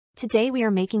Today we are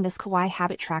making this Kawaii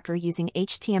habit tracker using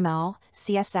HTML,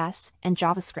 CSS, and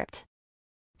JavaScript.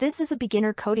 This is a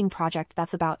beginner coding project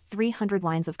that's about 300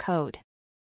 lines of code.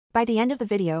 By the end of the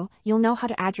video, you'll know how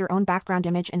to add your own background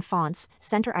image and fonts,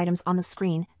 center items on the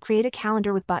screen, create a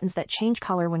calendar with buttons that change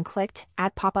color when clicked,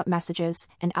 add pop-up messages,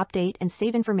 and update and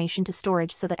save information to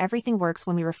storage so that everything works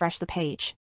when we refresh the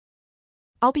page.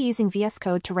 I'll be using VS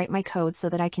Code to write my code so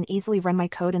that I can easily run my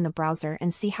code in the browser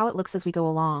and see how it looks as we go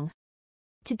along.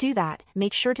 To do that,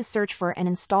 make sure to search for and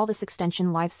install this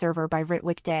extension Live Server by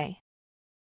Ritwik Day.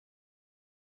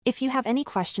 If you have any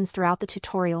questions throughout the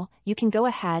tutorial, you can go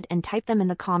ahead and type them in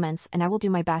the comments and I will do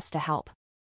my best to help.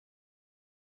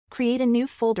 Create a new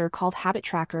folder called Habit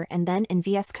Tracker and then in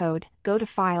VS Code, go to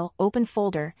File, Open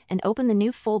Folder, and open the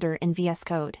new folder in VS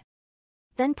Code.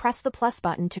 Then press the plus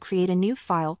button to create a new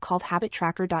file called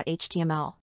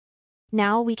habittracker.html.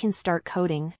 Now we can start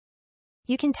coding.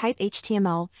 You can type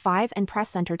HTML5 and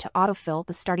press enter to autofill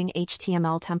the starting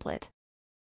HTML template.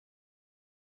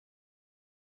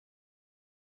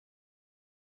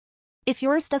 If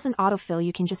yours doesn't autofill,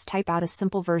 you can just type out a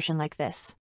simple version like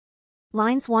this.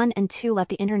 Lines 1 and 2 let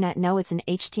the internet know it's an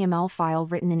HTML file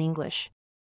written in English.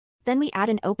 Then we add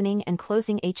an opening and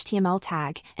closing HTML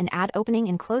tag and add opening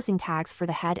and closing tags for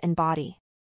the head and body.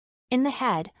 In the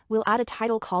head, we'll add a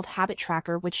title called Habit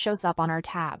Tracker which shows up on our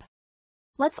tab.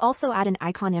 Let's also add an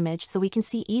icon image so we can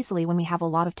see easily when we have a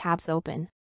lot of tabs open.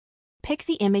 Pick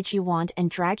the image you want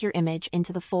and drag your image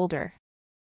into the folder.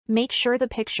 Make sure the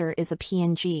picture is a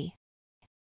PNG.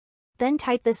 Then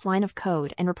type this line of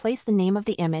code and replace the name of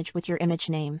the image with your image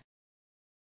name.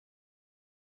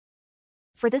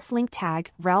 For this link tag,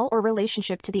 rel or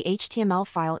relationship to the HTML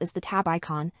file is the tab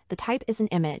icon, the type is an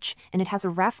image, and it has a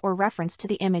ref or reference to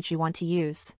the image you want to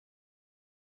use.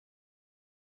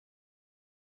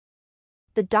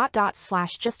 The ..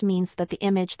 / just means that the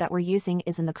image that we're using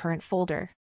is in the current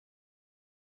folder.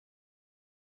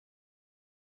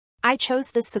 I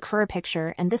chose this Sakura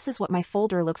picture and this is what my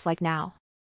folder looks like now.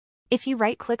 If you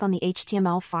right-click on the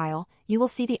HTML file, you will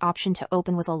see the option to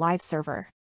open with a live server.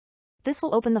 This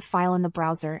will open the file in the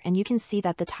browser and you can see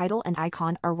that the title and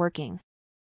icon are working.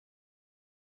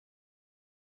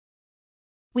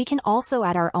 We can also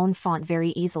add our own font very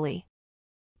easily.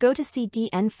 Go to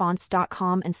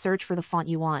cdnfonts.com and search for the font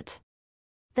you want.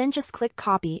 Then just click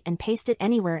copy and paste it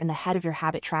anywhere in the head of your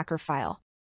habit tracker file.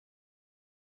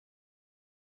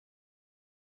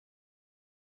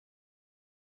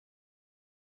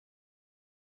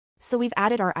 So we've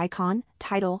added our icon,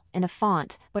 title, and a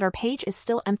font, but our page is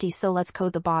still empty, so let's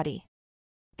code the body.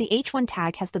 The H1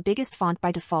 tag has the biggest font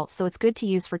by default, so it's good to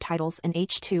use for titles, and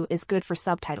H2 is good for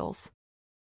subtitles.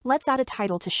 Let's add a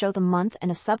title to show the month and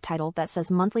a subtitle that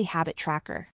says Monthly Habit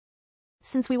Tracker.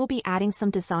 Since we will be adding some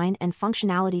design and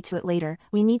functionality to it later,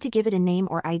 we need to give it a name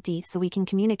or ID so we can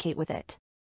communicate with it.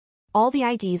 All the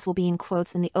IDs will be in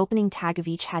quotes in the opening tag of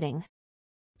each heading.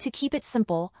 To keep it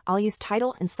simple, I'll use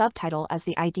title and subtitle as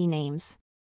the ID names.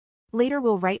 Later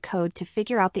we'll write code to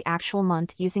figure out the actual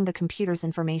month using the computer's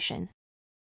information.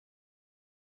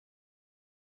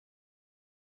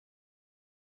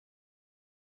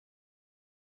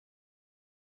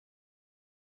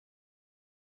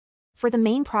 For the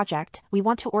main project, we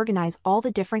want to organize all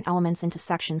the different elements into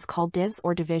sections called divs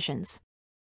or divisions.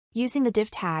 Using the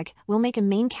div tag, we'll make a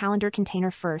main calendar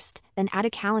container first, then add a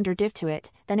calendar div to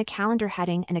it, then a calendar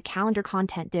heading and a calendar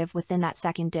content div within that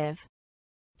second div.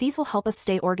 These will help us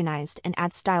stay organized and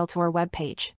add style to our web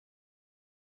page.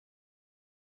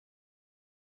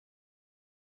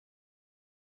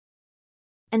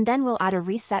 And then we'll add a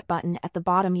reset button at the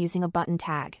bottom using a button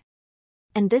tag.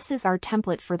 And this is our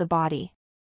template for the body.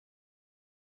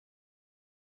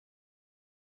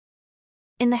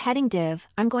 In the heading div,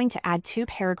 I'm going to add 2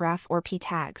 paragraph or P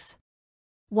tags.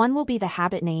 One will be the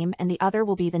habit name and the other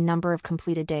will be the number of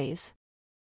completed days.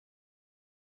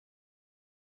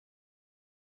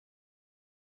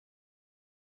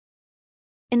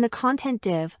 In the content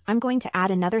div, I'm going to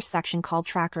add another section called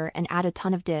tracker and add a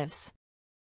ton of divs.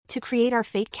 To create our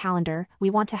fate calendar, we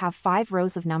want to have 5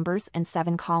 rows of numbers and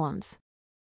 7 columns.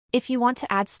 If you want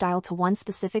to add style to one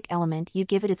specific element, you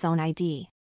give it its own ID.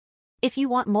 If you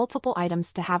want multiple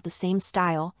items to have the same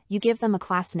style, you give them a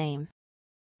class name.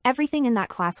 Everything in that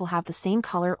class will have the same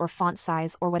color or font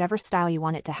size or whatever style you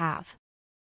want it to have.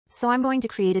 So I'm going to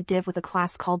create a div with a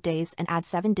class called days and add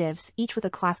 7 divs, each with a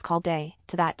class called day,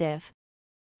 to that div.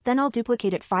 Then I'll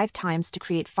duplicate it 5 times to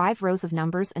create 5 rows of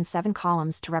numbers and 7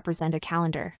 columns to represent a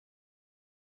calendar.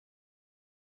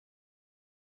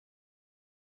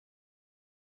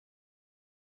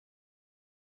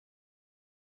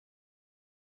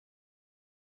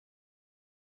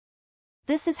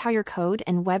 This is how your code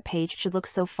and web page should look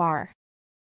so far.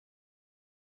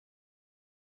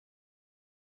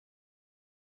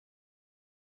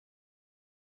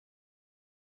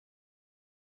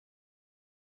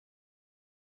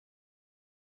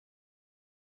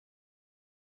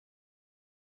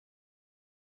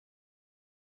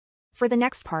 For the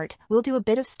next part, we'll do a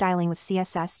bit of styling with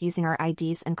CSS using our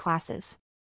IDs and classes.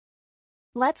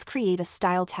 Let's create a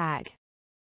style tag.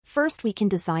 First, we can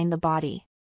design the body.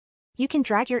 You can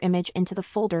drag your image into the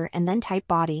folder and then type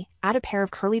body, add a pair of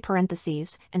curly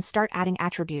parentheses, and start adding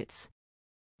attributes.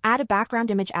 Add a background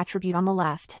image attribute on the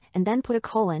left, and then put a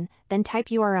colon, then type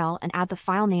URL and add the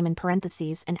file name in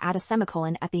parentheses and add a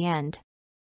semicolon at the end.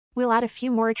 We'll add a few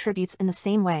more attributes in the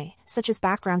same way, such as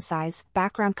background size,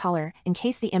 background color, in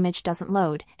case the image doesn't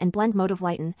load, and blend mode of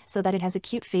lighten, so that it has a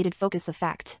cute faded focus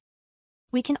effect.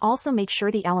 We can also make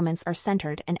sure the elements are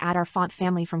centered and add our font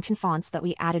family from fonts that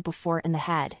we added before in the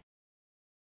head.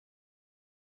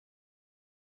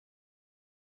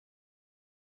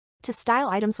 To style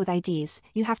items with IDs,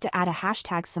 you have to add a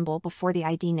hashtag symbol before the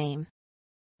ID name.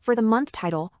 For the month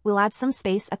title, we'll add some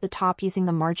space at the top using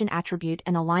the margin attribute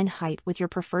and align height with your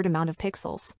preferred amount of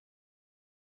pixels.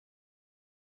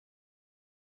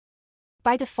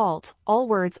 By default, all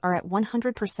words are at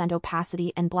 100%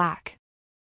 opacity and black.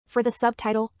 For the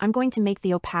subtitle, I'm going to make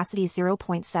the opacity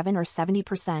 0.7 or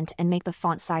 70% and make the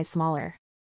font size smaller.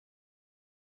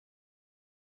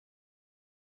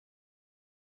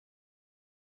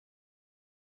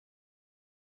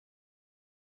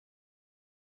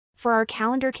 For our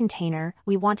calendar container,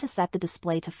 we want to set the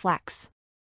display to flex.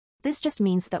 This just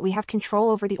means that we have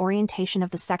control over the orientation of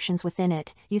the sections within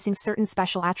it, using certain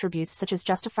special attributes such as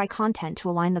justify content to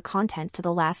align the content to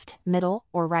the left, middle,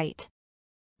 or right.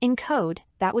 In code,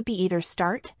 that would be either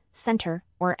start, center,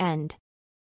 or end.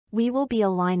 We will be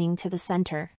aligning to the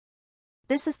center.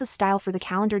 This is the style for the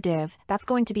calendar div, that's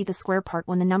going to be the square part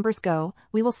when the numbers go.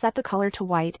 We will set the color to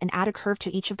white and add a curve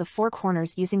to each of the four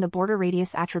corners using the border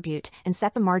radius attribute and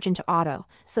set the margin to auto,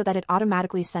 so that it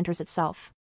automatically centers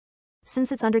itself.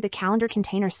 Since it's under the calendar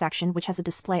container section which has a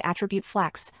display attribute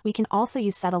flex, we can also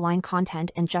use set align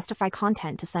content and justify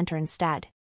content to center instead.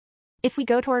 If we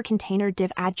go to our container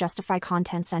div add justify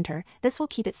content center, this will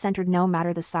keep it centered no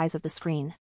matter the size of the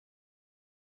screen.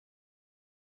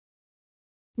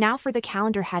 Now for the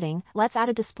calendar heading, let's add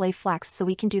a display flex so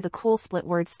we can do the cool split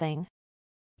words thing.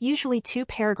 Usually 2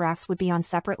 paragraphs would be on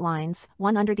separate lines,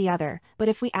 one under the other, but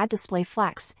if we add display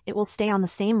flex, it will stay on the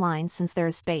same line since there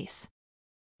is space.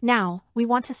 Now, we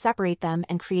want to separate them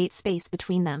and create space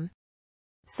between them.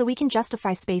 So we can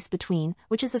justify space between,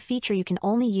 which is a feature you can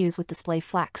only use with display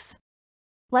flex.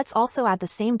 Let's also add the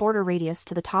same border radius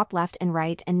to the top left and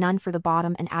right and none for the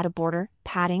bottom and add a border,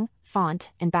 padding,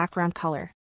 font, and background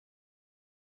color.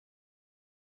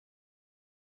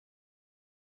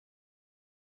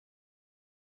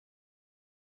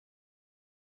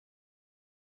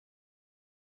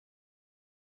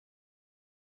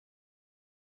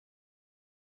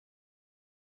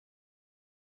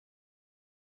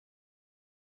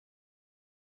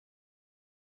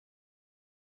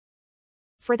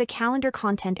 For the calendar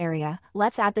content area,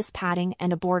 let's add this padding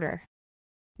and a border.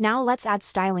 Now let's add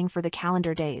styling for the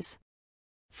calendar days.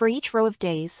 For each row of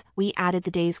days, we added the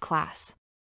days class.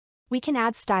 We can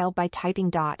add style by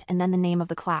typing dot and then the name of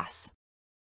the class.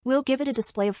 We'll give it a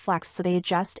display of flex so they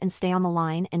adjust and stay on the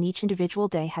line and each individual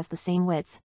day has the same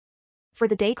width. For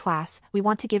the day class, we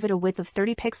want to give it a width of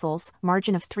 30 pixels,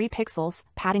 margin of 3 pixels,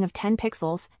 padding of 10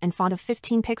 pixels, and font of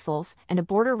 15 pixels, and a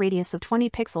border radius of 20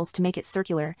 pixels to make it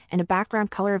circular, and a background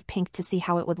color of pink to see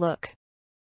how it would look.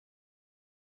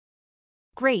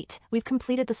 Great, we've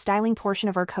completed the styling portion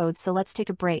of our code, so let's take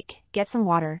a break, get some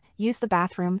water, use the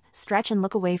bathroom, stretch and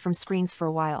look away from screens for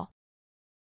a while.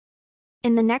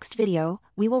 In the next video,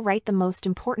 we will write the most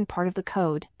important part of the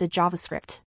code, the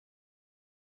JavaScript.